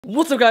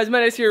What's up guys,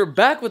 Mattie here,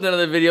 back with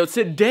another video.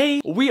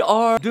 Today, we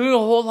are doing a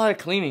whole lot of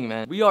cleaning,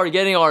 man. We are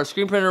getting our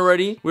screen printer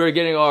ready. We are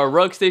getting our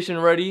rug station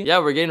ready. Yeah,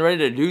 we're getting ready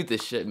to do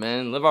this shit,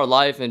 man. Live our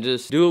life and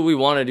just do what we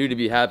want to do to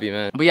be happy,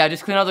 man. But yeah,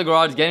 just clean out the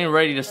garage, getting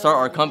ready to start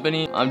our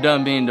company. I'm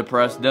done being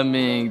depressed, done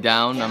being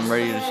down. I'm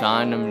ready to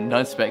shine. I'm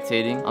done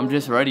spectating. I'm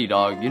just ready,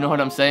 dog. You know what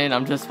I'm saying?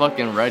 I'm just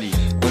fucking ready.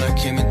 When I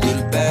came in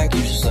through the back,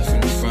 you just left from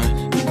the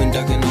front. You've been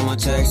ducking all my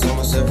texts,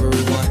 almost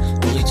everyone.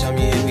 Only time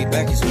you hit me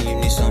back is when you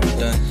need something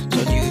done.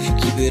 Told you if you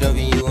keep it up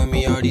and you and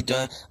me already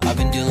done. I've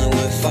been dealing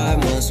with 5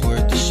 months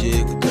worth of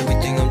shit. With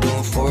everything I'm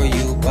doing for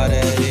you, by the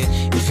edit.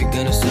 If you're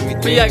gonna send me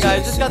through. But yeah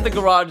guys, just got the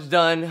garage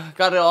done.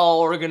 Got it all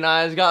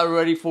organized. Got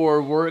ready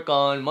for work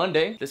on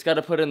Monday. Just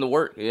gotta put in the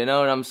work, you know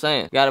what I'm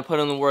saying? Gotta put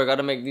in the work.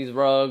 Gotta make these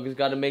rugs.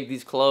 Gotta make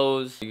these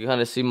clothes. You can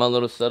kind of see my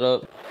little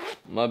setup.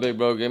 My big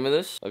bro gave me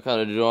this. I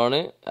kind of drew on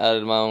it.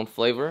 Added my own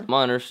flavor.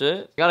 Minor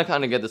shit. Gotta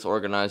kind of get this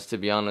organized, to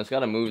be honest.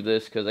 Gotta move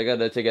this because I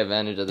gotta take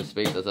advantage of the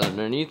space that's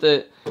underneath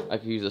it. I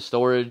can use the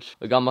storage.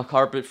 I got my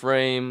carpet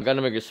frame.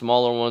 Gotta make a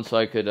smaller one so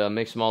I could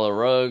make smaller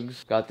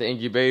rugs. Got the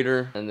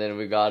incubator. And then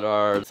we got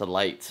our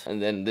light.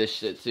 And then this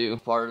shit too.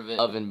 Part of it.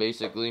 Oven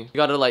basically. You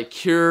gotta like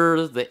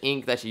cure the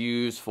ink that you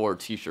use for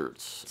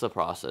t-shirts. It's a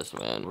process,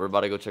 man. We're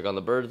about to go check on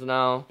the birds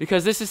now.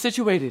 Because this is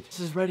situated. This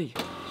is ready.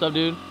 What's up,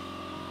 dude?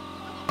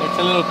 It's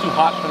a little too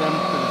hot for them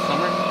for the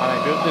summer.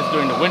 I built this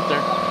during the winter.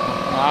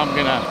 Now I'm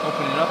gonna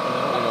open it up a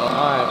little.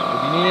 Alright,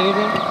 do you need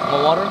anything?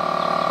 More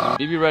water?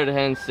 Baby red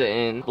hen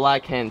sitting,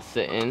 black hen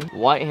sitting,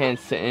 white hen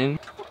sitting.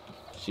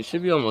 She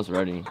should be almost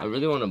ready. I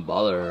really want to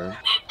bother her.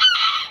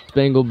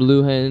 Spangled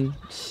blue hen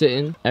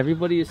sitting.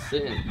 Everybody is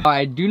sitting.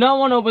 Alright, do not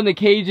want to open the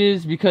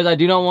cages because I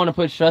do not want to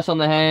put stress on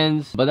the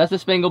hens. But that's the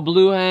spangled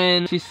blue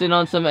hen. She's sitting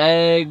on some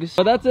eggs.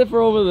 But that's it for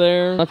over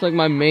there. That's like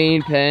my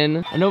main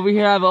pen. And over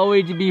here I have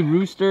OHB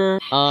rooster.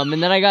 And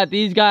then I got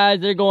these guys.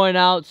 They're going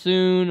out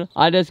soon.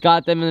 I just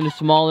got them in a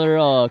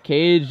smaller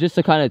cage just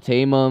to kind of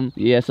tame them.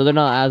 Yeah, so they're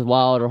not as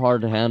wild or hard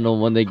to handle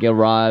when they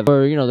arrive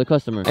for, you know, the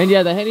customer. And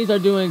yeah, the hennies are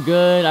doing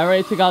good. I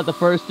already took out the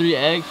first 3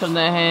 eggs from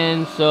the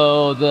hen.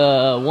 So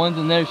the ones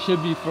in there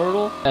should be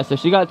fertile. Yeah, so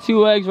she got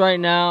 2 eggs right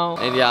now.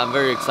 And yeah, I'm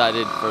very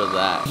excited for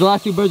that. The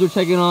last 2 birds we're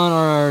checking on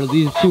are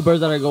these 2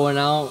 birds that are going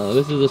out.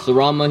 This is a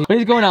Sarama.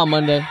 He's going out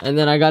Monday. And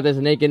then I got this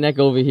naked neck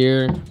over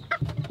here.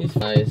 He's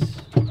nice.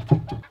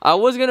 I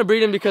was gonna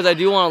breed him because I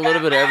do want a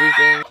little bit of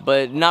everything,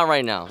 but not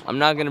right now. I'm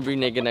not gonna breed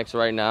naked necks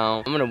right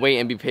now. I'm gonna wait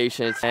and be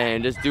patient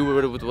and just do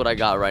with what I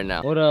got right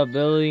now. What up,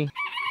 Billy?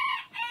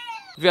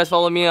 If you guys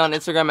follow me on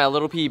Instagram at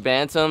Little P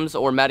Bantams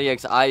or Mattie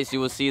X Ice, you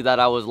will see that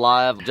I was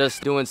live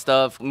just doing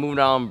stuff, moving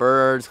around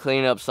birds,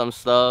 cleaning up some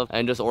stuff,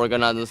 and just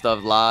organizing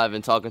stuff live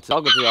and talking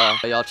to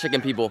y'all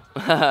chicken people.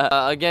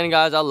 Again,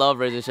 guys, I love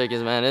raising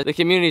chickens, man. The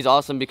community is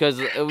awesome because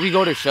we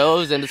go to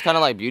shows and it's kind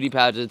of like beauty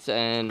pageants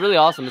and really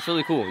awesome. It's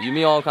really cool. You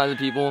meet all kinds of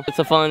people. It's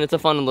a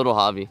fun little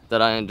hobby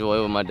that I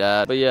enjoy with my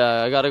dad. But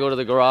yeah, I gotta go to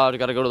the garage, I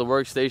gotta go to the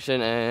workstation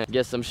and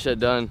get some shit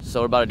done.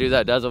 So we're about to do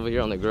that. Dad's over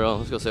here on the grill.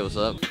 Let's go say what's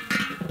up.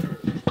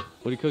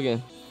 What are you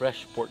cooking?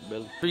 Fresh pork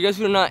belly. For you guys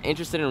who are not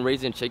interested in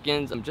raising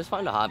chickens, just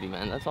find a hobby,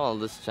 man. That's all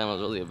this channel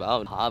is really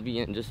about. Hobby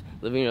and just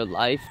living your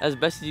life as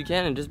best as you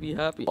can and just be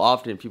happy.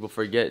 Often people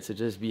forget to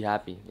just be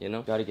happy, you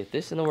know? Gotta get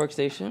this in the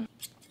workstation.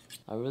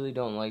 I really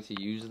don't like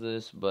to use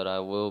this, but I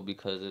will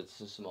because it's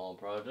a small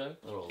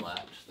project. Little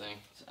latch thing.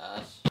 It's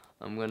ass.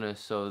 I'm gonna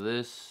sew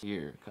this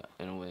here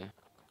in a way.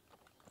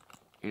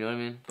 You know what I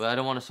mean? But I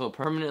don't want to sew it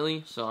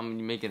permanently, so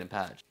I'm making a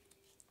patch.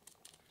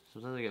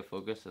 Sometimes I get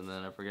focused and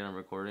then I forget I'm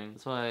recording.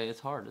 That's why it's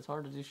hard. It's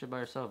hard to do shit by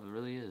yourself. It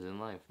really is in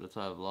life. That's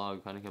why a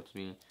vlog kind of helps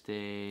me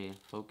stay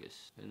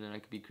focused. And then I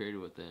can be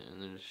creative with it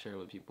and then just share it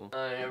with people.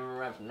 I never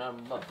rap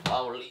nothing but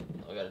poly.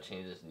 I gotta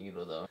change this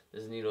needle though.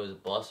 This needle is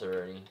bust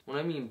already. When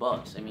I mean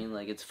bust, I mean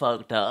like it's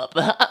fucked up.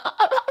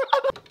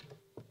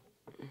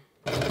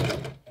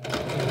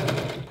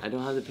 I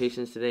don't have the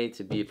patience today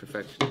to be a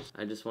perfectionist.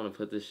 I just want to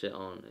put this shit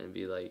on and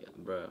be like,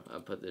 bro, I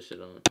put this shit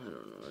on. I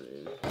don't know,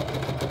 dude.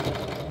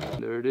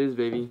 There it is,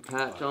 baby.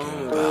 Patch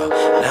on.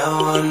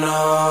 Now I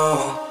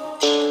know.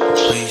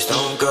 Please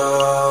don't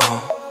go.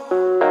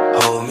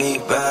 Hold me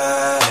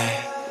back.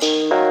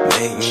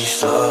 Make me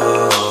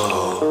slow.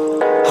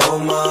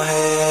 Hold my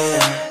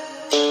hand.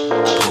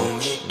 Pull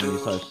me through.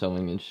 Start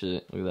sewing and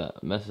shit. Look at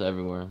that. Mess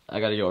everywhere. I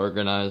gotta get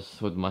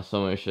organized with my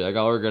sewing shit. I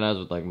got organized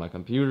with like my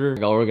computer. I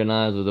got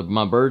organized with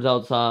my birds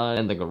outside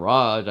and the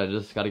garage. I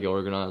just gotta get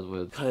organized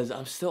with. Cause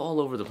I'm still all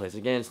over the place.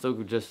 Again, still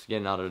just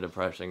getting out of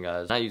depression,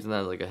 guys. Not using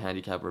that as like a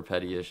handicap or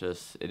petty. It's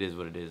just, it is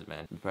what it is,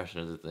 man.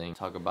 Depression is a thing.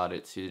 Talk about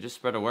it to just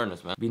spread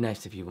awareness, man. Be nice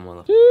to people,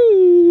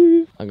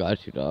 motherfucker. I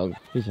got you, dog.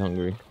 He's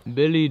hungry.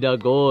 Billy the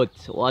goat.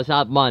 What's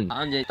up, man?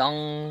 Found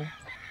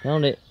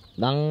it.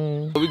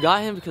 We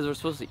got him because we're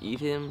supposed to eat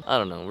him. I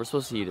don't know. We're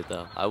supposed to eat it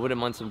though. I wouldn't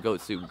mind some goat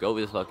soup. Goat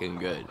is fucking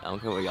good. I don't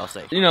care what y'all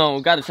say. You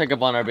know, gotta check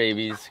up on our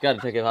babies. Gotta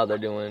check out how they're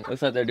doing.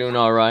 Looks like they're doing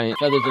all right.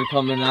 Feathers are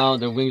coming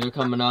out. Their wings are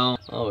coming out.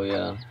 Oh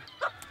yeah.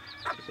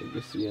 So you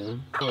can see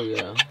him. Oh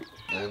yeah.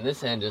 And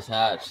this hen just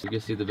hatched. You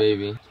can see the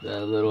baby.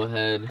 That little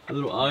head. A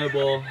little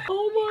eyeball.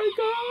 Oh my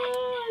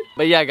god.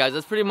 But yeah, guys,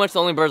 that's pretty much the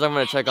only birds I'm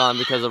gonna check on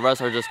because the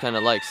rest are just kind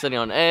of like sitting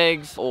on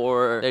eggs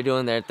or they're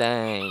doing their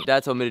thing.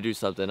 Dad told me to do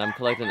something. I'm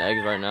collecting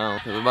eggs right now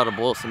because we're about to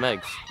boil some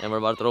eggs and we're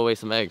about to throw away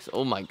some eggs.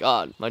 Oh my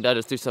God. My dad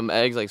just threw some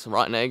eggs, like some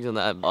rotten eggs in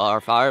that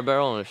our fire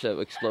barrel and shit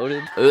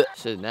exploded. Ugh,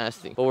 shit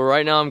nasty. But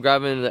right now I'm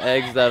grabbing the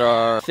eggs that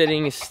are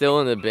sitting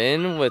still in the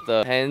bin with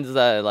the hens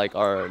that like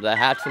that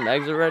hatched some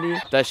eggs already.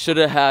 That should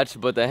have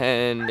hatched, but the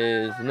hen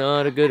is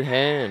not a good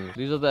hen.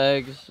 These are the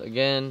eggs.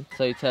 Again,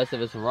 say test if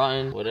it's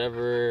rotten.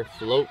 Whatever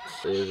floats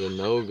is a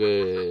no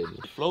good.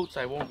 If it floats,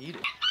 I won't eat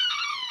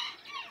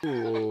it.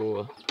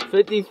 Ooh,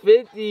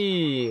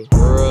 50-50.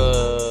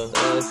 Bruh,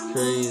 that's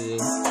crazy.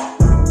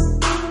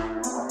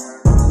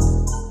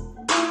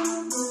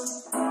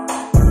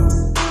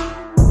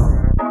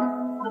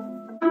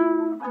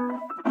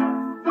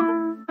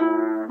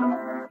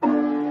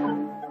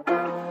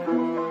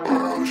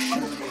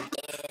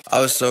 I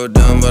was so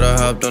dumb, but I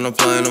hopped on a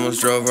plane, almost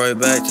drove right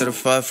back to the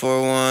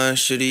 541.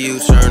 Shitty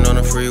U-turn on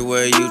the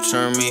freeway, you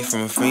turned me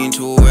from a fiend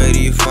to a way to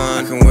your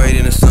fun. I can wait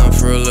in the sun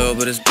for a little,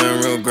 but it's been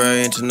real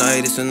gray, and tonight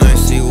it's a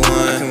nice C1.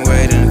 I can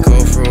wait in the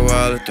cold for a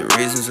while if the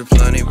reasons are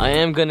plenty. I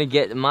am gonna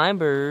get my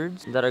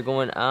birds that are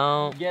going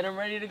out. Get them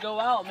ready to go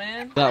out,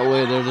 man. That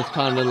way they're just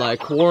kind of like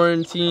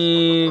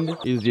quarantined.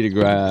 Easy to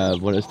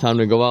grab when it's time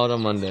to go out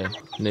on Monday.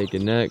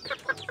 Naked neck.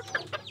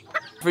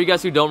 For you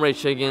guys who don't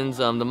raise chickens,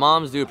 the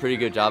moms do a pretty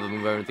good job of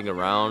moving everything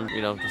around,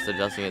 you know, just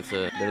adjusting it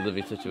to their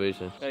living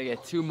situation. Gotta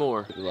get 2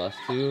 more. The last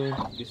 2.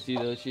 You see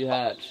those she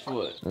hatched.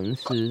 What? And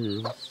this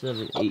is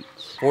 7, 8,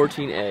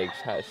 14 eggs.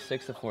 Hatched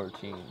 6 of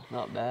 14.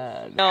 Not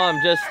bad. Now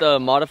I'm just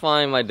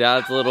modifying my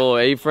dad's little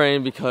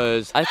A-frame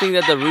because I think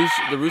that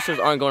the roosters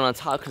aren't going on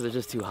top because they're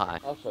just too high.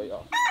 I'll show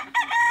y'all.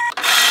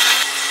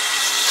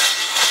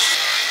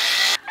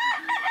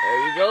 There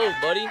you go,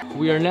 buddy.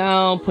 We are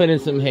now putting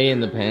some hay in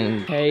the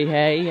pen. Hey,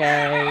 hey,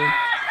 hey.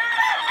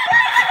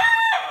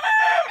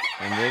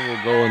 And then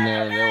we'll go in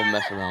there and then we'll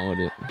mess around with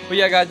it. But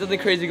yeah, guys, nothing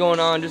crazy going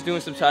on. Just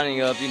doing some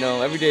tidying up. You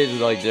know, every day is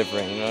like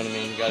different. You know what I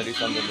mean? You gotta do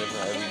something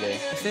different every day.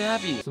 Stay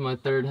happy. This is my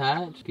 3rd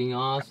hatch. Looking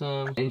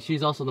awesome. And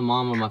she's also the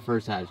mom of my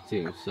 1st hatch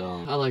too.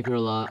 So I like her a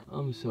lot.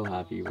 I'm so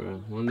happy,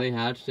 bro. When they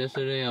hatched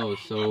yesterday, I was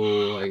so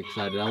like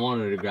excited. I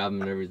wanted to grab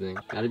them and everything.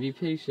 Gotta be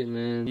patient,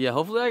 man. Yeah,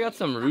 hopefully I got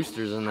some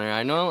roosters in there.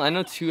 I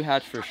know 2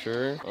 hatched for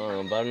sure. But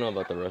I don't know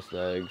about the rest of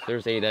the eggs.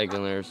 There's 8 eggs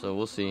in there, so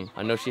we'll see.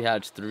 I know she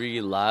hatched 3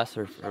 her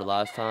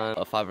last time.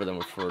 5 of them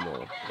were fertile.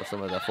 Or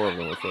something like that. 4 of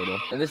them were fertile.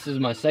 And this is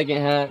my 2nd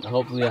hatch.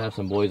 Hopefully I have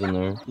some boys in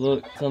there.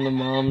 Look, it's on the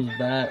mom's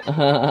back.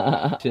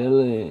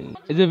 Chilling.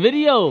 It's a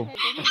video.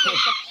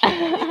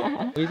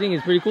 What do you think?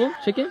 It's pretty cool?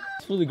 Chicken?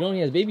 It's fully grown.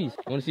 He has babies.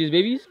 You want to see his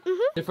babies?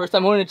 Your first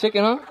time holding a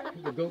chicken, huh?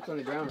 The goat's on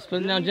the ground. Just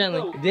put it down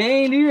gently.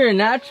 Dang, dude, you're a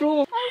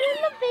natural. I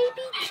want a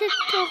baby chick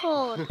to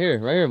hold. Here,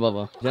 right here,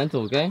 Bubba.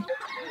 Gentle, okay? Run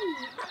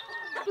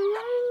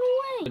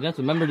away.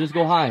 Gentle. Remember, just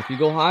go high. If you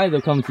go high,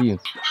 they'll come to you.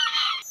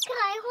 Can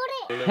I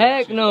hold it?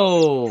 Heck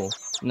no.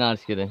 Nah,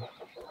 just kidding.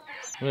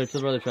 Let's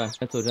brother try.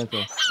 Gentle,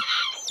 gentle.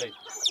 Hey,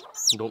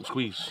 don't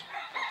squeeze.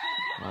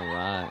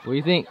 Alright. What do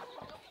you think?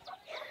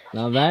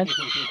 Not bad?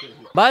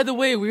 By the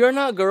way, we are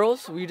not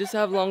girls. We just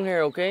have long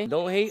hair, okay?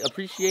 Don't hate,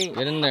 appreciate.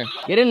 Get in there.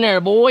 Get in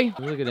there, boy.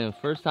 Look at him.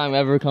 First time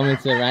ever coming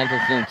to a ranch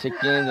and seeing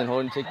chickens and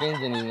holding chickens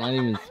and he's not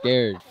even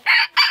scared.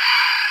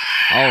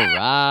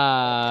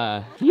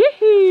 Alright.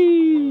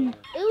 Yee-hee. It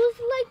was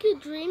like a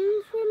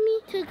dream for me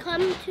to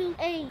come to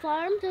a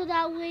farm so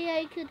that way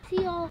I could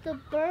see all the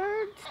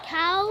birds,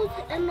 cows,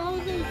 and all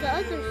those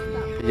other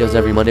stuff. Videos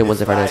every Monday,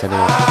 Wednesday, Friday,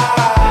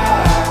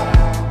 Saturday.